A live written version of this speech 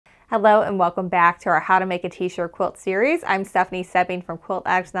Hello and welcome back to our How to Make a T-Shirt Quilt series. I'm Stephanie Soebbing from Quilt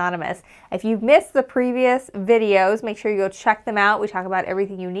Addicts Anonymous. If you've missed the previous videos, make sure you go check them out. We talk about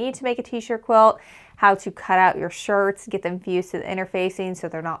everything you need to make a T-shirt quilt, how to cut out your shirts, get them fused to the interfacing so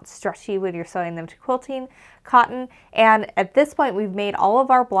they're not stretchy when you're sewing them to quilting cotton. And at this point, we've made all of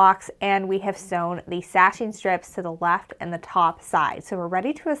our blocks and we have sewn the sashing strips to the left and the top side. So we're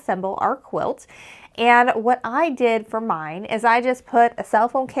ready to assemble our quilt. And what I did for mine is I just put a cell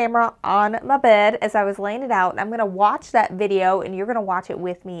phone camera on my bed as I was laying it out. And I'm going to watch that video and you're going to watch it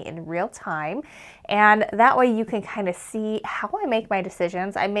with me in real time. And that way you can kind of see how I make my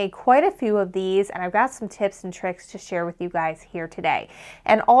decisions. I made quite a few of these and I've got some tips and tricks to share with you guys here today.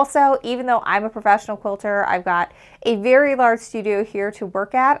 And also, even though I'm a professional quilter, I've got a very large studio here to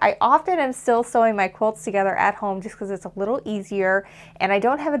work at. I often am still sewing my quilts together at home just because it's a little easier and I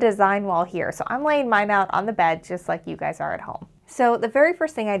don't have a design wall here. So I'm laying mine out on the bed just like you guys are at home. So the very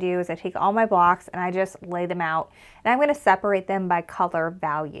first thing I do is I take all my blocks and I just lay them out and I'm going to separate them by color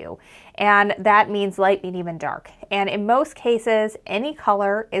value. And that means light, medium, and dark. And in most cases, any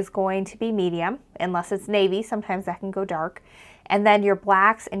color is going to be medium unless it's navy. Sometimes that can go dark. And then your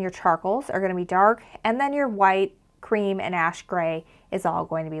blacks and your charcoals are going to be dark. And then your white, cream, and ash gray is all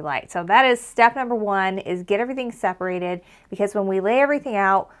going to be light. So that is step number one, is get everything separated, because when we lay everything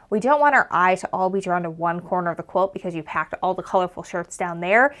out, we don't want our eye to all be drawn to one corner of the quilt because you packed all the colorful shirts down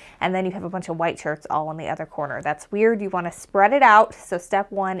there and then you have a bunch of white shirts all in the other corner. That's weird. You want to spread it out. So step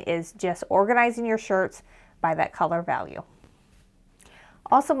one is just organizing your shirts by that color value.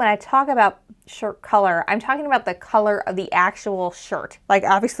 Also, when I talk about shirt color, I'm talking about the color of the actual shirt. Like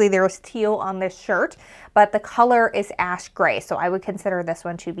obviously there was teal on this shirt, but the color is ash gray. So I would consider this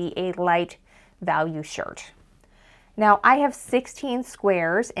one to be a light value shirt. Now I have 16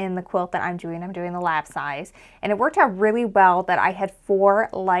 squares in the quilt that I'm doing the lap size, and it worked out really well that I had 4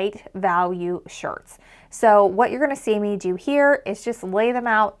 light value shirts. So what you're going to see me do here is just lay them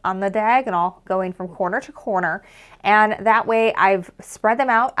out on the diagonal going from corner to corner, and that way I've spread them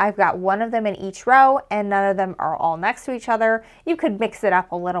out. I've got one of them in each row and none of them are all next to each other. You could mix it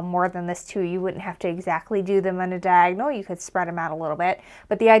up a little more than this too. You wouldn't have to exactly do them on a diagonal. You could spread them out a little bit,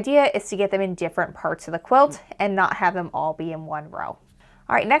 but the idea is to get them in different parts of the quilt and not have them all be in one row.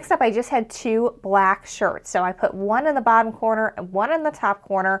 All right, next up I just had 2 black shirts. So I put one in the bottom corner and one in the top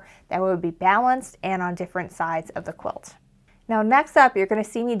corner. That would be balanced and on different sides of the quilt. Now next up, you're going to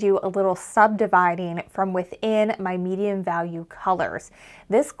see me do a little subdividing from within my medium value colors.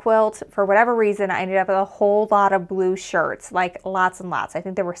 This quilt, for whatever reason, I ended up with a whole lot of blue shirts, like lots and lots. I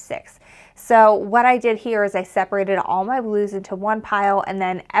think there were 6. So what I did here is I separated all my blues into one pile and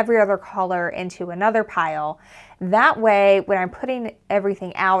then every other color into another pile. That way, when I'm putting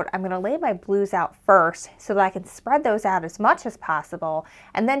everything out, I'm going to lay my blues out first so that I can spread those out as much as possible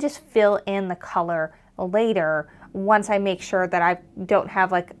and then just fill in the color later once I make sure that I don't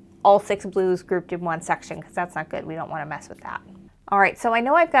have like all 6 blues grouped in one section, because that's not good. We don't want to mess with that. All right, so I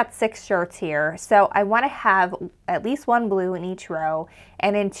know I've got 6 shirts here, so I want to have at least 1 blue in each row,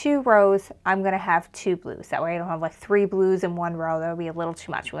 and in 2 rows, I'm going to have 2 blues. That way I don't have like 3 blues in one row. That would be a little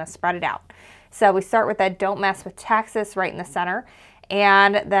too much. We want to spread it out. So we start with that Don't Mess with Texas right in the center.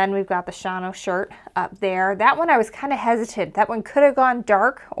 And then we've got the Shano shirt up there. That one I was kind of hesitant. That one could have gone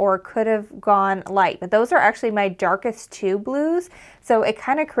dark or could have gone light, but those are actually my darkest 2 blues. So it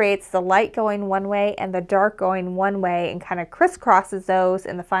kind of creates the light going one way and the dark going one way and kind of crisscrosses those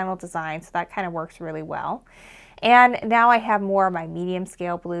in the final design. So that kind of works really well. And now I have more of my medium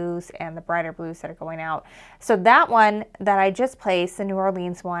scale blues and the brighter blues that are going out. So that one that I just placed, the New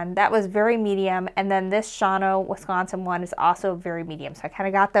Orleans one, that was very medium. And then this Shano, Wisconsin one is also very medium. So I kind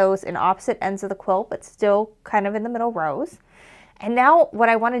of got those in opposite ends of the quilt, but still kind of in the middle rows. And now what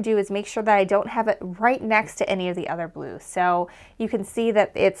I want to do is make sure that I don't have it right next to any of the other blues. So you can see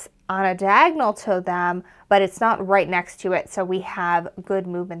that it's on a diagonal to them, but it's not right next to it. So we have good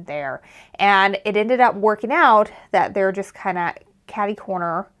movement there. And it ended up working out that they're just kind of catty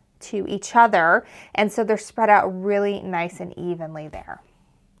corner to each other. And so they're spread out really nice and evenly there.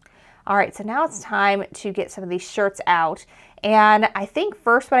 All right, so now it's time to get some of these shirts out. And I think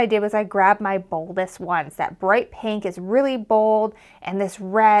first what I did was I grabbed my boldest ones. That bright pink is really bold and this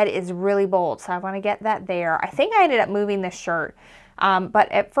red is really bold. So I want to get that there. I think I ended up moving this shirt.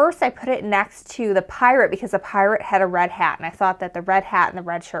 But at first I put it next to the pirate because the pirate had a red hat. And I thought that the red hat and the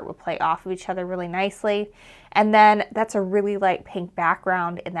red shirt would play off of each other really nicely. And then that's a really light pink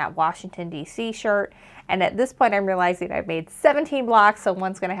background in that Washington, D.C. shirt. And at this point I'm realizing I've made 17 blocks, so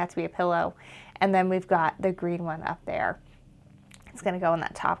one's going to have to be a pillow. And then we've got the green one up there. It's going to go in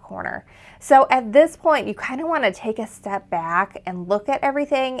that top corner. So at this point, you kind of want to take a step back and look at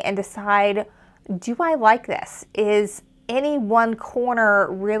everything and decide, do I like this? Is any one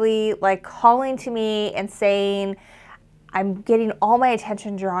corner really like calling to me and saying, I'm getting all my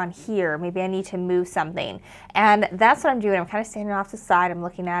attention drawn here. Maybe I need to move something. And that's what I'm doing. I'm kind of standing off to the side. I'm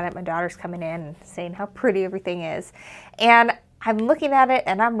looking at it. My daughter's coming in and saying how pretty everything is. And I'm looking at it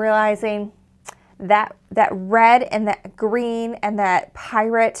and I'm realizing that red and that green and that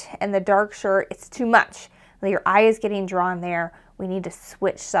pirate and the dark shirt, it's too much. Your eye is getting drawn there. We need to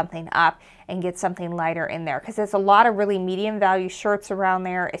switch something up and get something lighter in there because there's a lot of really medium value shirts around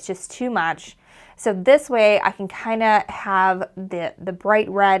there. It's just too much. So this way I can kind of have the bright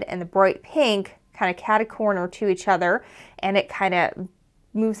red and the bright pink kind of cat-a-corner to each other, and it kind of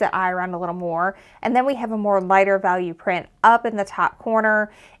moves that eye around a little more. And then we have a more lighter value print up in the top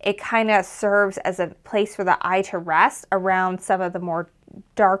corner. It kind of serves as a place for the eye to rest around some of the more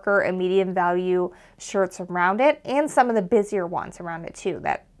darker and medium value shirts around it, and some of the busier ones around it too.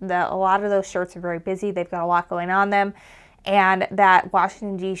 A lot of those shirts are very busy. They've got a lot going on them. And that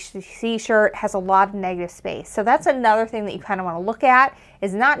Washington, D.C. shirt has a lot of negative space. So that's another thing that you kind of want to look at,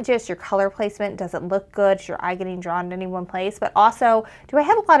 is not just your color placement. Does it look good? Is your eye getting drawn to any one place? But also, do I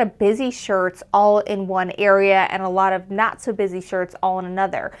have a lot of busy shirts all in one area and a lot of not so busy shirts all in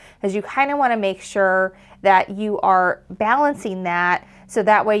another? Because you kind of want to make sure that you are balancing that, so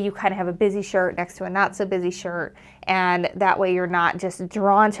that way you kind of have a busy shirt next to a not so busy shirt, and that way you're not just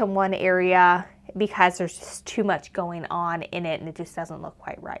drawn to one area because there's just too much going on in it and it just doesn't look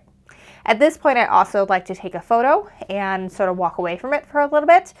quite right. At this point, I also like to take a photo and sort of walk away from it for a little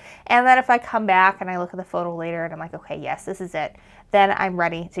bit. And then if I come back and I look at the photo later and I'm like, okay, yes, this is it, then I'm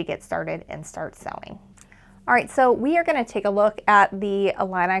ready to get started and start sewing. All right, so we are going to take a look at the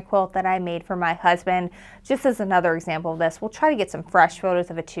Illini quilt that I made for my husband. Just as another example of this, we'll try to get some fresh photos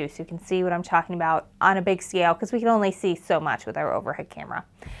of it too, so you can see what I'm talking about on a big scale, because we can only see so much with our overhead camera.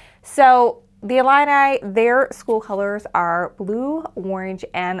 So the Illini, their school colors are blue, orange,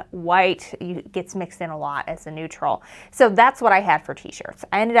 and white. It gets mixed in a lot as a neutral. So that's what I had for t-shirts.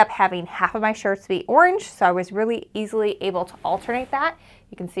 I ended up having half of my shirts be orange, so I was really easily able to alternate that.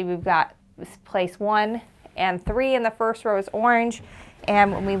 You can see we've got place 1 and 3 in the first row is orange,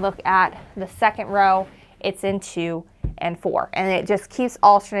 and when we look at the second row, it's in 2 and 4. And it just keeps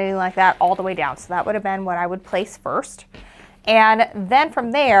alternating like that all the way down. So that would have been what I would place first. And then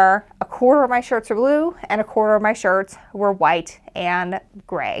from there, a quarter of my shirts are blue and a quarter of my shirts were white and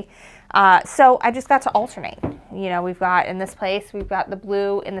gray. So I just got to alternate. You know, we've got in this place, we've got the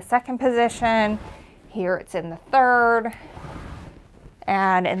blue in the second position. Here it's in the third.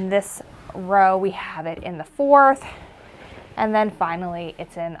 And in this row, we have it in the fourth. And then finally,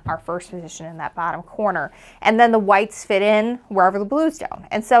 it's in our first position in that bottom corner. And then the whites fit in wherever the blues don't.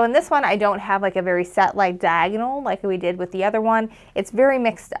 And so in this one, I don't have like a very set like diagonal like we did with the other one. It's very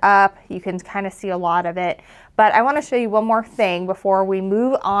mixed up. You can kind of see a lot of it. But I want to show you one more thing before we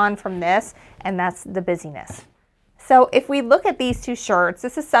move on from this, and that's the busyness. So if we look at these two shirts,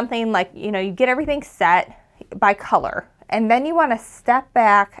 this is something like, you know, you get everything set by color. And then you want to step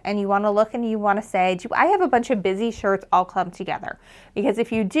back and you want to look and you want to say, do I have a bunch of busy shirts all clumped together? Because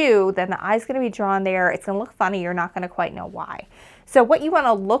if you do, then the eye's going to be drawn there. It's going to look funny. You're not going to quite know why. So what you want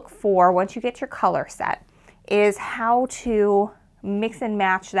to look for once you get your color set is how to mix and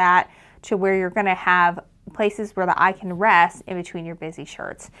match that to where you're going to have places where the eye can rest in between your busy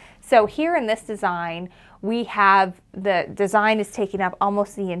shirts. So here in this design, we have the design is taking up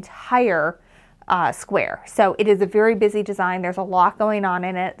almost the entire square. So it is a very busy design. There's a lot going on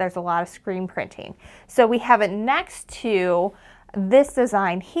in it. There's a lot of screen printing. So we have it next to this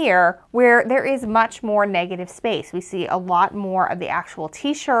design here where there is much more negative space. We see a lot more of the actual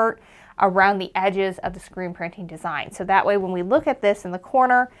t-shirt around the edges of the screen printing design. So that way when we look at this in the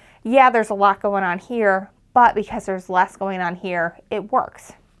corner, yeah, there's a lot going on here, but because there's less going on here, it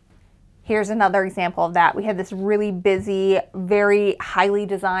works. Here's another example of that. We have this really busy, very highly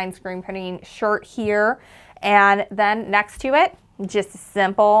designed screen printing shirt here. And then next to it, just a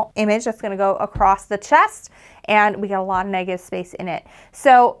simple image that's going to go across the chest. And we got a lot of negative space in it.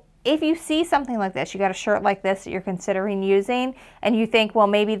 So if you see something like this, you got a shirt like this that you're considering using, and you think, well,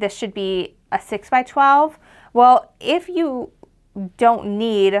 maybe this should be a 6x12. Well, if you don't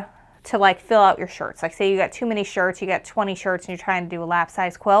need to like fill out your shirts. Like say you got too many shirts, you got 20 shirts and you're trying to do a lap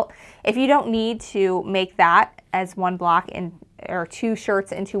size quilt. If you don't need to make that as one block or 2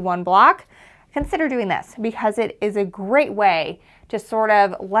 shirts into one block, consider doing this because it is a great way to sort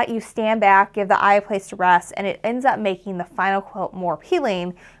of let you stand back, give the eye a place to rest, and it ends up making the final quilt more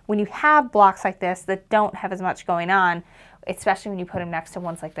appealing when you have blocks like this that don't have as much going on, especially when you put them next to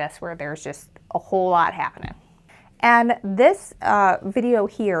ones like this where there's just a whole lot happening. And this video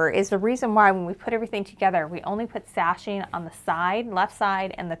here is the reason why when we put everything together, we only put sashing on the side, left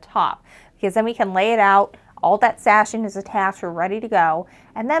side, and the top, because then we can lay it out. All that sashing is attached, we're ready to go.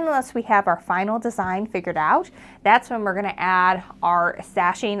 And then once we have our final design figured out, that's when we're gonna add our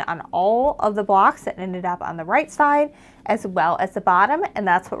sashing on all of the blocks that ended up on the right side, as well as the bottom. And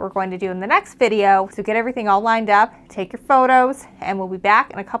that's what we're going to do in the next video. So get everything all lined up, take your photos, and we'll be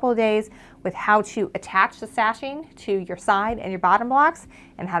back in a couple of days with how to attach the sashing to your side and your bottom blocks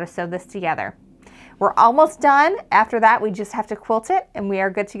and how to sew this together. We're almost done. After that, we just have to quilt it and we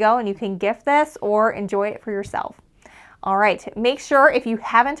are good to go, and you can gift this or enjoy it for yourself. All right, make sure if you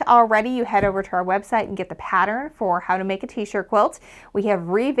haven't already, you head over to our website and get the pattern for how to make a t-shirt quilt. We have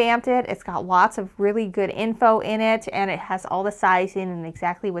revamped it. It's got lots of really good info in it, and it has all the sizing and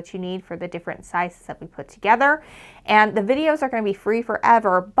exactly what you need for the different sizes that we put together. And the videos are going to be free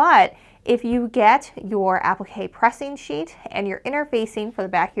forever, but if you get your applique pressing sheet and your interfacing for the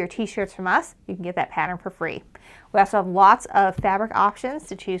back of your t-shirts from us, you can get that pattern for free. We also have lots of fabric options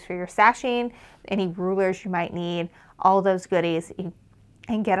to choose for your sashing, any rulers you might need, all those goodies you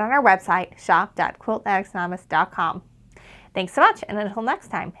can get on our website, shop.quiltaddictsanonymous.com. Thanks so much, and until next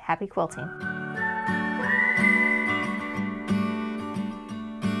time, happy quilting.